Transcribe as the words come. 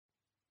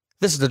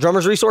This is the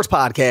Drummers Resource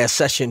Podcast,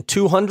 session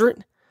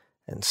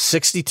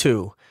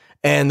 262.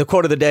 And the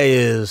quote of the day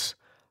is,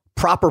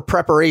 proper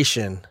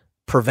preparation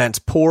prevents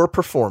poor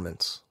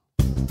performance.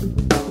 You're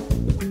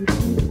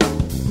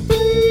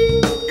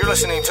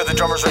listening to the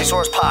Drummers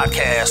Resource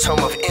Podcast,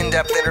 home of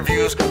in-depth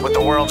interviews with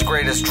the world's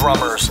greatest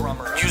drummers,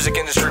 music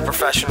industry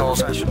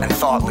professionals, and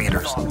thought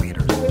leaders.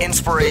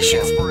 Inspiration,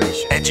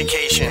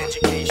 education,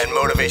 and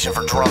motivation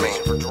for drumming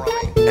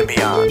and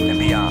beyond.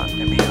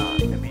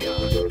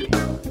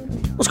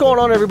 What's going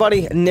on,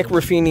 everybody? Nick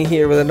Ruffini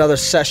here with another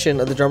session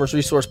of the Drummers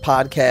Resource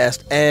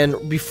Podcast.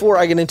 And before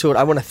I get into it,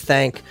 I want to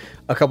thank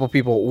a couple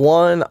people.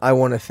 One, I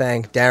want to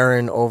thank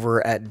Darren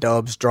over at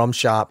Dubs Drum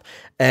Shop.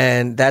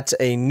 And that's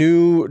a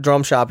new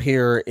drum shop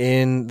here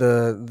in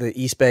the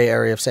East Bay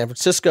area of San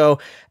Francisco.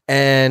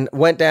 And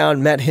went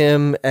down, met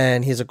him,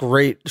 and he's a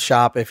great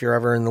shop if you're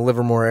ever in the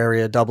Livermore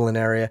area, Dublin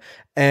area.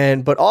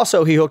 But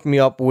also he hooked me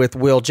up with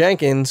Will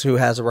Jenkins, who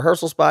has a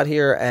rehearsal spot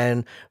here,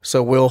 and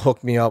so Will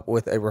hooked me up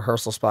with a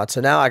rehearsal spot.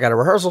 So now I got a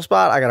rehearsal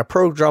spot, I got a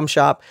pro drum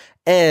shop,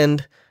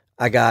 and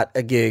I got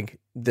a gig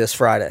this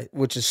Friday,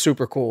 which is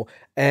super cool.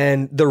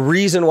 And the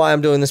reason why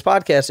I'm doing this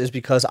podcast is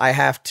because I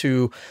have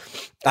to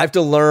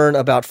learn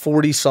about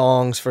 40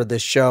 songs for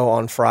this show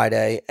on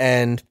Friday,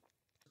 and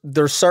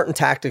there's certain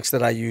tactics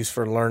that I use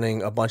for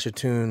learning a bunch of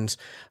tunes,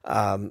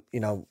 in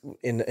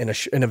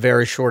a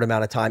very short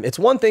amount of time. It's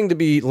one thing to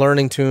be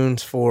learning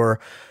tunes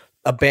for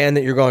a band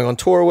that you're going on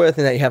tour with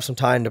and that you have some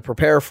time to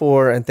prepare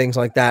for and things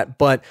like that.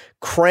 But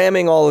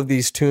cramming all of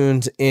these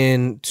tunes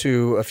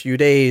into a few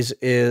days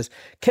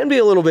can be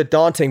a little bit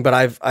daunting, but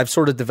I've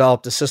sort of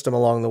developed a system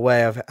along the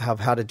way of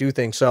how to do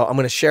things. So I'm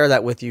going to share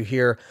that with you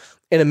here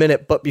in a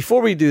minute. But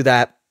before we do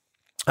that,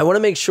 I want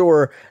to make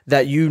sure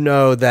that you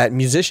know that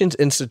Musicians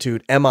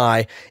Institute,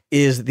 MI,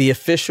 is the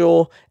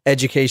official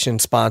education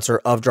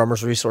sponsor of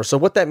Drummers Resource. So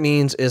what that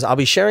means is I'll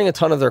be sharing a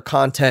ton of their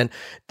content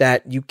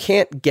that you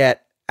can't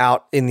get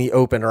out in the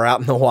open or out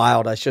in the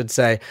wild, I should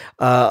say.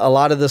 A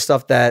lot of the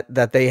stuff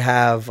that they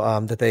have,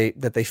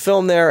 that they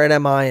film there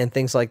at MI and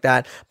things like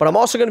that. But I'm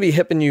also going to be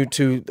hipping you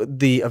to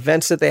the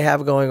events that they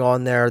have going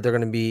on there. They're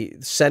going to be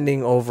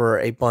sending over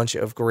a bunch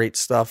of great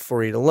stuff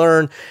for you to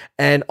learn.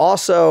 And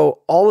also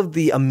all of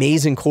the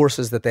amazing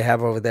courses that they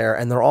have over there.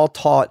 And they're all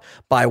taught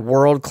by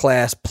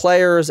world-class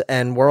players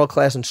and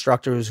world-class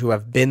instructors who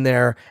have been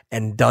there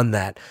and done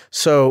that.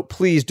 So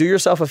please do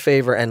yourself a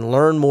favor and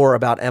learn more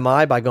about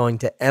MI by going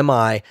to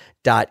mi.edu.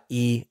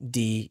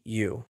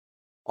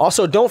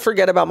 Also, don't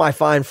forget about my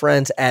fine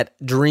friends at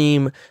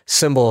Dream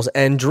Cymbals.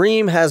 And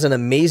Dream has an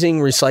amazing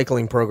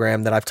recycling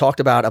program that I've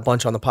talked about a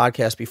bunch on the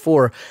podcast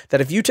before,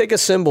 that if you take a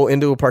cymbal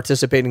into a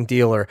participating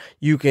dealer,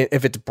 you can,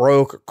 if it's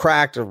broke,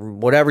 cracked, or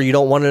whatever, you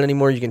don't want it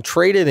anymore, you can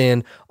trade it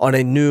in on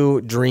a new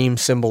Dream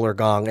cymbal or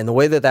gong. And the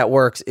way that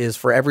works is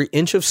for every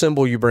inch of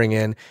cymbal you bring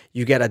in,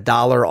 you get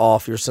 $1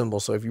 off your cymbal.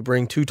 So if you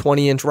bring two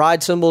 20-inch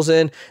ride cymbals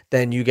in,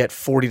 then you get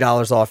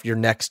 $40 off your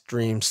next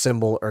Dream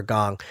cymbal or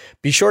gong.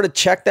 Be sure to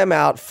check them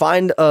out.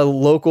 Find a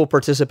local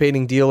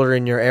participating dealer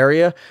in your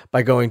area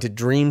by going to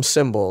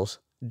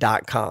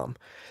dreamcymbals.com.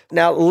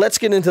 Now, let's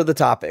get into the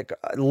topic.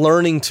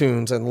 Learning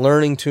tunes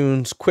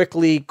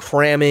quickly,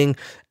 cramming,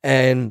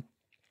 and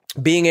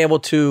being able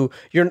to,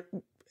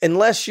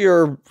 unless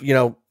you're,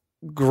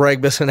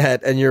 Greg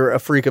Bissonette and you're a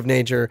freak of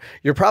nature,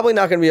 you're probably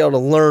not going to be able to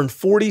learn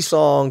 40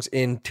 songs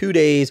in 2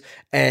 days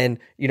and,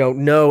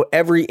 know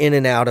every in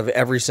and out of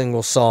every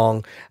single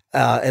song,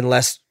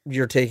 unless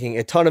you're taking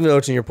a ton of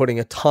notes and you're putting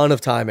a ton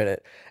of time in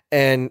it.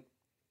 And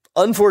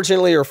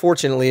unfortunately or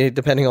fortunately,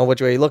 depending on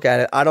which way you look at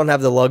it, I don't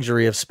have the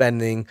luxury of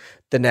spending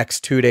the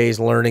next 2 days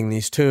learning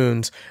these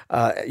tunes,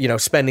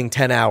 spending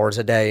 10 hours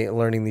a day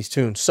learning these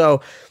tunes.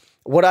 So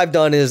what I've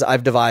done is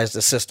I've devised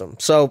a system.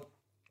 So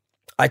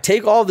I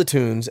take all the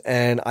tunes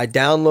and I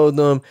download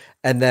them,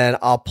 and then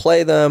I'll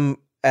play them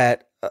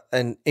at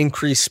an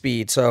increased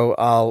speed.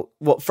 So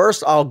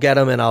first I'll get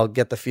them and I'll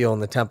get the feel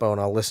and the tempo and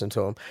I'll listen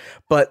to them.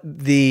 But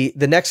the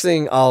next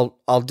thing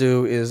I'll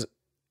do is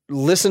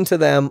listen to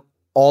them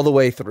all the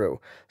way through.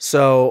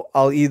 So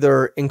I'll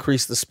either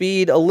increase the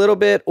speed a little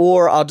bit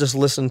or I'll just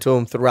listen to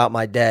them throughout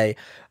my day.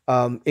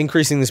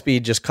 Increasing the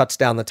speed just cuts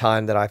down the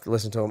time that I have to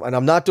listen to them. And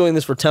I'm not doing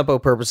this for tempo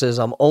purposes.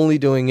 I'm only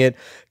doing it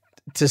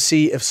to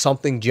see if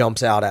something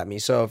jumps out at me.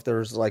 So if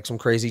there's like some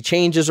crazy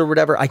changes or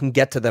whatever, I can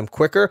get to them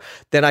quicker.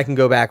 Then I can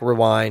go back,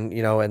 rewind,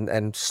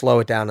 and slow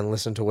it down and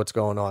listen to what's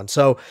going on.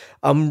 So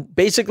I'm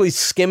basically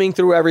skimming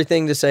through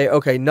everything to say,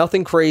 okay,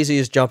 nothing crazy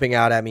is jumping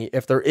out at me.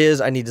 If there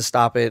is, I need to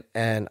stop it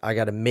and I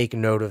got to make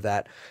note of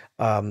that.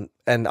 And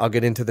I'll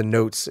get into the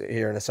notes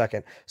here in a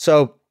second.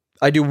 So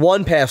I do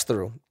one pass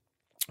through,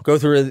 go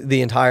through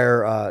the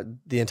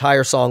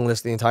entire song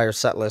list, the entire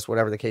set list,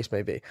 whatever the case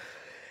may be.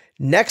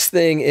 Next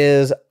thing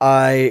is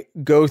I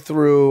go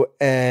through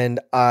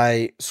and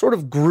I sort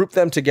of group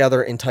them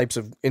together in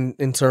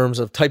terms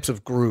of types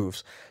of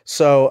grooves.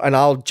 So, and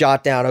I'll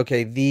jot down,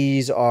 okay,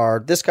 these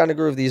are this kind of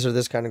groove, these are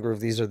this kind of groove,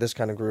 these are this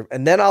kind of groove.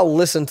 And then I'll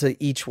listen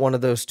to each one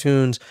of those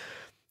tunes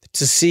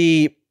to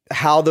see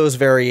how those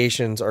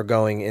variations are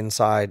going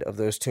inside of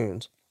those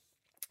tunes.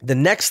 The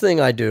next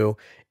thing I do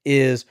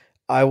is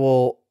I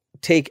will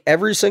take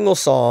every single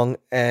song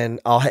and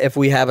if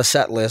we have a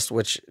set list,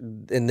 which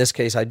in this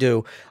case I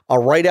do,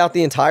 I'll write out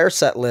the entire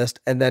set list,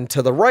 and then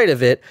to the right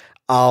of it,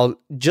 I'll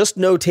just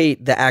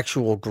notate the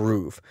actual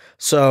groove.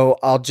 So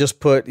I'll just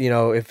put,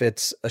 if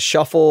it's a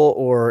shuffle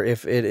or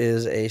if it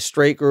is a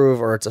straight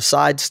groove or it's a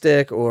side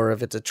stick or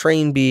if it's a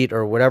train beat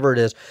or whatever it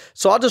is.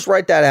 So I'll just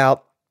write that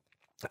out,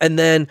 and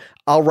then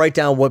I'll write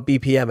down what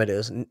BPM it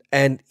is.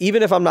 And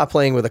even if I'm not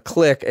playing with a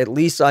click, at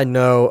least I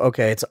know,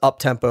 okay, it's up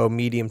tempo,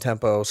 medium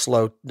tempo,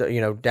 slow,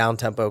 down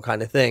tempo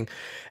kind of thing.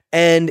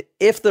 And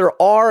if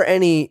there are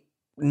any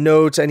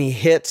notes, any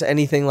hits,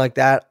 anything like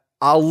that,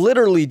 I'll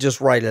literally just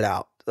write it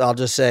out. I'll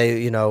just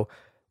say,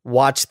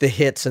 watch the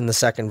hits in the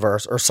second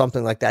verse or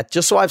something like that,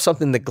 just so I have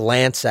something to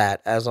glance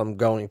at as I'm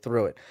going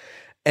through it.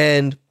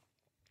 And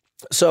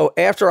so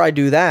after I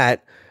do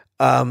that,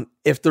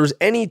 if there's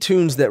any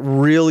tunes that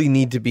really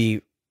need to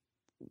be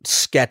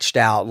sketched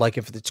out, like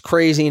if it's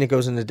crazy and it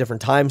goes into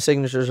different time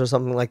signatures or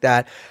something like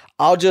that,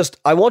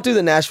 I won't do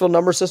the Nashville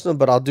number system,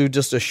 but I'll do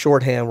just a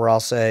shorthand where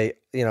I'll say,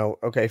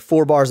 okay,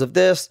 4 bars of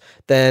this,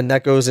 then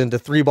that goes into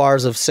 3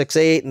 bars of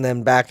 6/8, and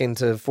then back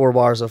into 4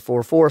 bars of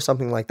 4/4,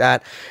 something like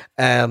that.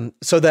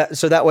 So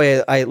that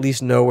way I at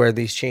least know where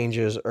these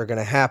changes are going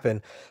to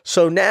happen.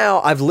 So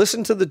now I've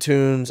listened to the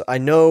tunes. I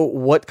know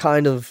what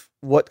kind of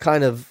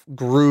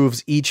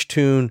grooves each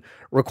tune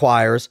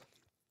requires.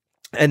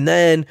 And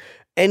then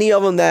any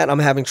of them that I'm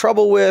having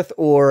trouble with,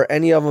 or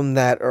any of them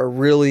that are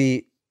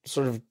really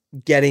sort of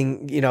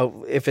getting,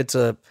 if it's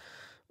an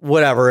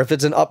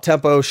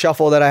up-tempo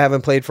shuffle that I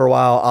haven't played for a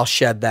while, I'll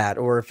shed that.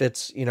 Or if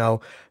it's,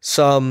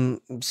 some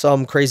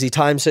crazy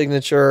time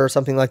signature or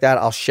something like that,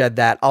 I'll shed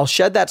that. I'll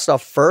shed that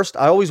stuff first.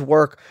 I always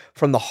work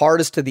from the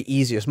hardest to the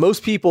easiest.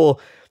 Most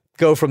people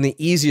go from the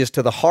easiest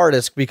to the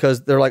hardest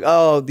because they're like,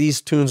 oh,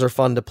 these tunes are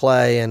fun to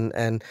play,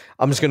 and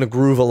I'm just going to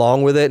groove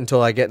along with it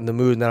until I get in the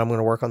mood, and then I'm going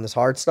to work on this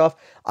hard stuff.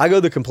 I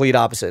go the complete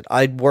opposite.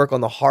 I work on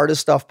the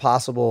hardest stuff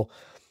possible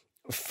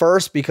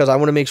first because I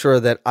want to make sure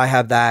that I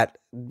have that,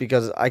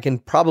 because I can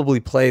probably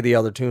play the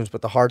other tunes,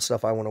 but the hard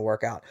stuff I want to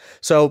work out.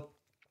 So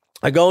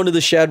I go into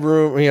the shed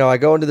room, I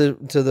go into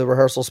the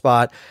rehearsal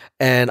spot,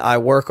 and I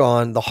work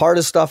on the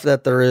hardest stuff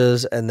that there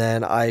is, and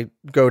then I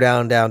go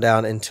down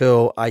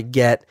until I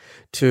get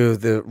to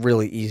the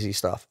really easy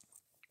stuff.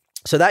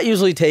 So that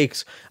usually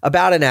takes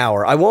about an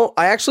hour.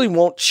 I actually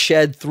won't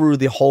shed through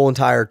the whole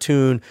entire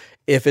tune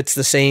if it's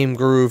the same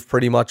groove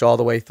pretty much all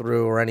the way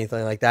through or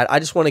anything like that. I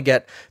just want to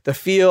get the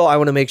feel. I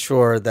want to make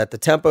sure that the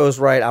tempo is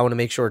right. I want to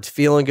make sure it's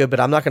feeling good,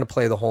 but I'm not going to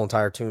play the whole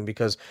entire tune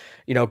because,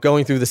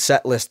 going through the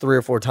set list 3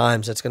 or 4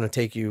 times, it's going to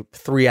take you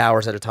 3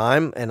 hours at a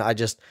time. And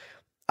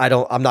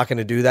I'm not going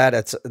to do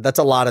that. That's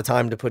a lot of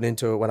time to put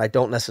into it when I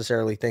don't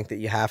necessarily think that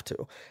you have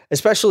to,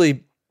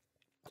 especially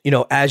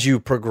as you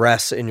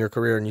progress in your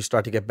career and you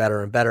start to get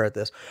better and better at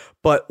this.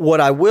 But what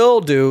I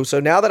will do, so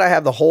now that I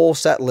have the whole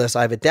set list,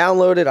 I have it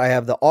downloaded, I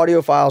have the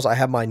audio files, I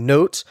have my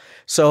notes.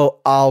 So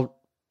I'll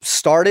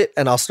start it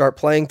and I'll start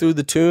playing through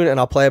the tune, and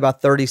I'll play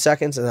about 30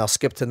 seconds and I'll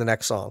skip to the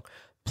next song.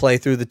 Play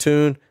through the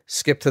tune,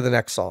 skip to the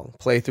next song.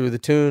 Play through the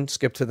tune,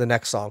 skip to the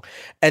next song.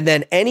 And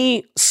then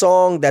any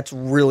song that's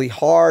really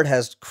hard,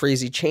 has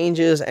crazy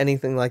changes,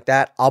 anything like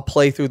that, I'll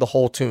play through the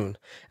whole tune.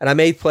 And I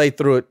may play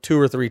through it 2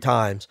 or 3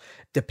 times,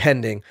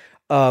 depending.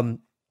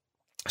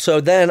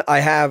 So then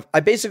I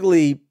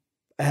basically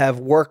have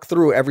worked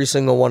through every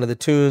single one of the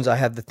tunes. I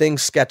have the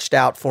things sketched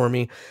out for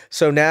me.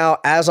 So now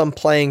as I'm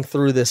playing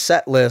through this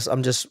set list,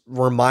 I'm just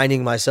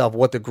reminding myself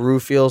what the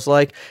groove feels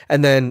like.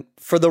 And then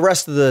for the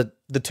rest of the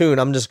tune,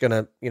 I'm just going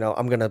to,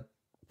 I'm going to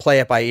play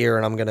it by ear,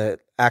 and I'm going to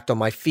act on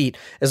my feet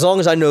as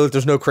long as I know that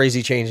there's no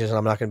crazy changes and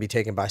I'm not going to be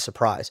taken by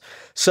surprise.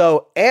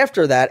 So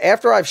after that,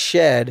 after I've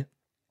shed,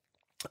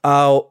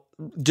 I'll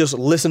just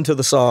listen to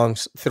the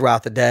songs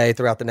throughout the day,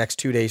 throughout the next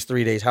 2 days,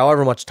 3 days,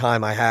 however much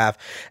time I have.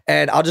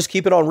 And I'll just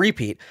keep it on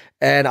repeat,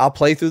 and I'll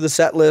play through the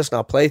set list, and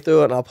I'll play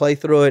through it, and I'll play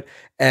through it,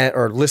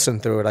 or listen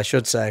through it, I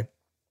should say.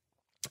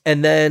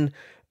 And then,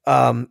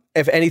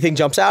 if anything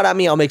jumps out at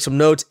me, I'll make some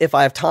notes. If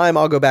I have time,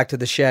 I'll go back to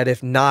the shed.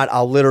 If not,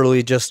 I'll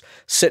literally just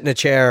sit in a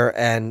chair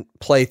and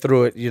play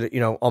through it,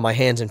 on my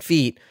hands and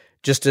feet,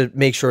 just to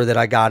make sure that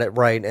I got it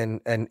right.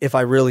 And if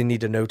I really need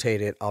to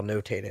notate it, I'll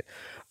notate it.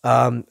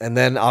 And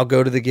then I'll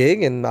go to the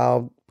gig and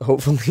I'll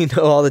hopefully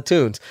know all the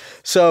tunes.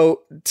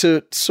 So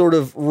to sort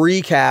of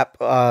recap,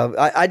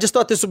 I just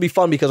thought this would be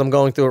fun because I'm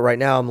going through it right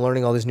now. I'm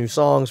learning all these new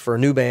songs for a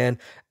new band,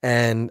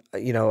 and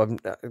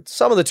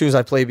some of the tunes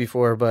I played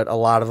before, but a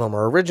lot of them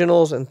are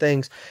originals and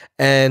things.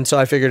 And so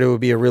I figured it would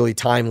be a really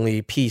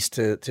timely piece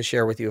to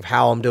share with you of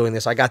how I'm doing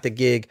this. I got the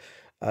gig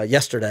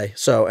yesterday,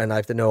 and I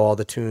have to know all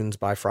the tunes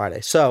by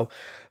Friday. So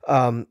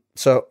I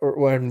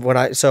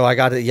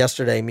got it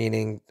yesterday,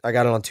 meaning I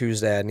got it on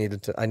Tuesday. I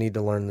need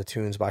to learn the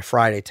tunes by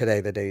Friday,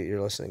 today, the day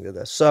you're listening to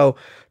this. So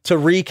to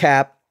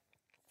recap,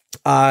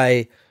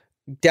 I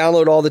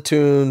download all the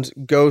tunes,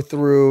 go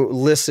through,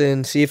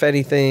 listen, see if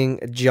anything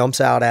jumps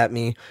out at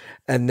me,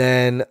 and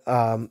then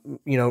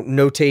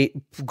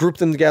notate, group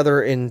them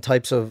together in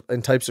types of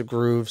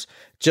grooves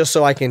just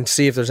so I can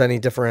see if there's any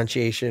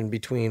differentiation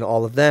between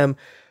all of them.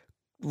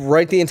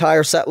 Write the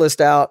entire set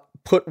list out,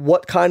 put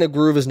what kind of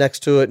groove is next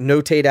to it,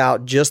 notate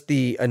out just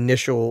the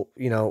initial,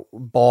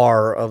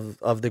 bar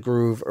of the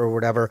groove or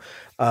whatever,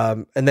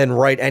 and then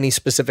write any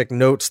specific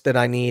notes that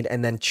I need,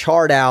 and then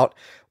chart out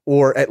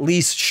or at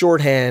least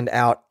shorthand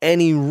out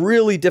any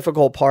really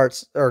difficult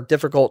parts or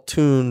difficult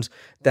tunes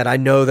that I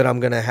know that I'm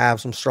going to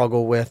have some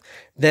struggle with.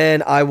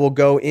 Then I will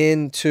go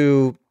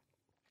into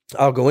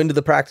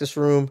the practice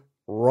room,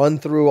 run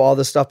through all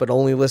this stuff, but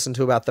only listen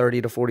to about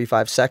 30 to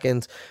 45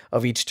 seconds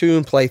of each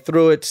tune, play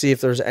through it, see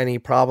if there's any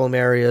problem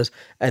areas.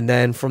 And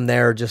then from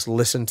there, just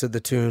listen to the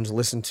tunes,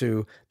 listen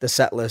to the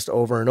set list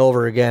over and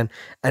over again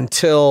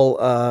until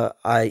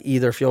I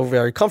either feel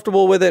very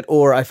comfortable with it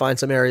or I find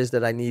some areas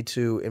that I need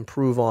to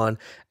improve on.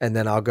 And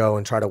then I'll go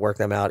and try to work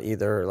them out,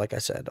 either, like I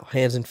said,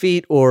 hands and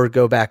feet, or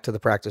go back to the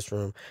practice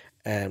room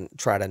and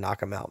try to knock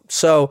them out.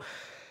 So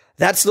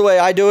that's the way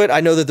I do it. I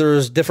know that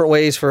there's different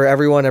ways for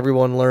everyone.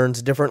 Everyone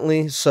learns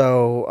differently.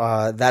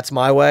 So that's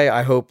my way.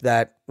 I hope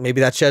that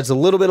maybe that sheds a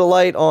little bit of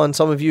light on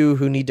some of you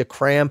who need to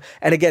cram.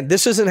 And again,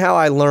 this isn't how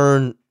I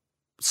learn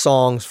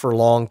songs for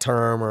long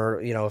term,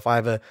 or, if I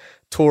have a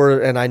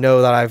tour and I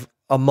know that I've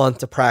a month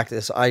to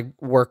practice, I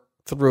work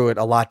through it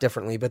a lot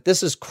differently. But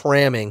this is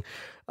cramming.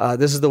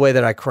 This is the way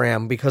that I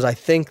cram, because I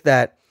think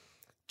that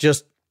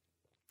just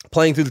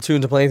playing through the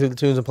tunes and playing through the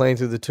tunes and playing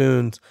through the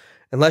tunes,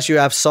 unless you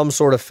have some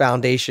sort of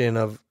foundation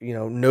of,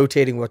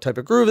 notating what type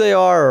of groove they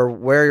are or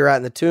where you're at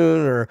in the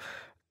tune or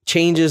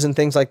changes and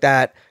things like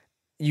that,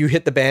 you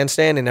hit the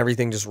bandstand and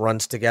everything just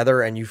runs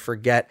together and you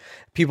forget.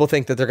 People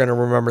think that they're going to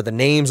remember the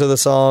names of the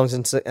songs,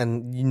 and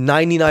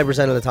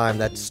 99% of the time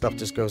that stuff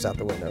just goes out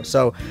the window.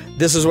 So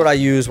this is what I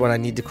use when I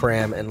need to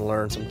cram and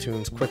learn some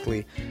tunes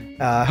quickly.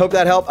 I hope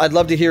that helped. I'd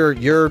love to hear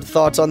your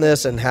thoughts on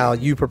this and how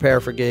you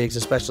prepare for gigs,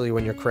 especially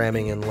when you're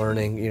cramming and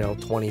learning,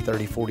 20,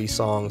 30, 40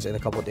 songs in a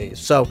couple of days.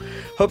 So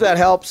hope that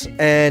helps.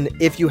 And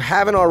if you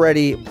haven't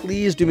already,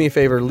 please do me a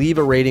favor, leave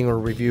a rating or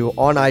review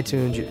on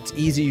iTunes. It's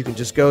easy. You can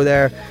just go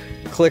there,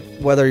 click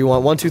whether you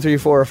want 1, 2, 3,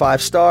 4, or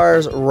 5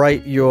 stars,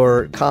 write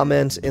your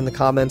comments in the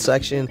comment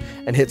section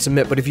and hit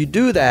submit. But if you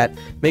do that,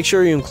 make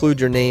sure you include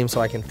your name so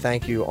I can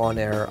thank you on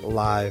air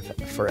live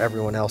for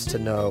everyone else to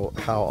know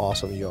how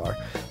awesome you are.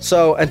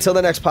 So until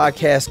the next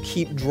podcast,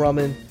 keep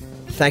drumming.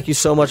 Thank you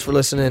so much for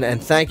listening,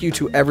 and thank you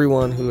to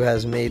everyone who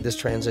has made this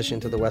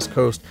transition to the West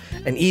Coast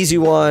an easy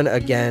one.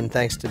 Again,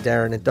 thanks to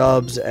Darren and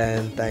Dubs,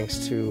 and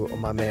thanks to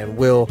my man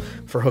Will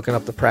for hooking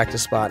up the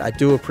practice spot. I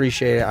do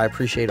appreciate it. I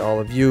appreciate all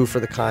of you for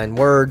the kind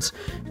words,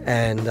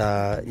 and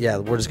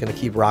we're just going to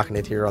keep rocking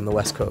it here on the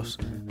West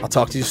Coast. I'll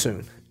talk to you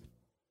soon.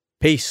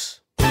 Peace.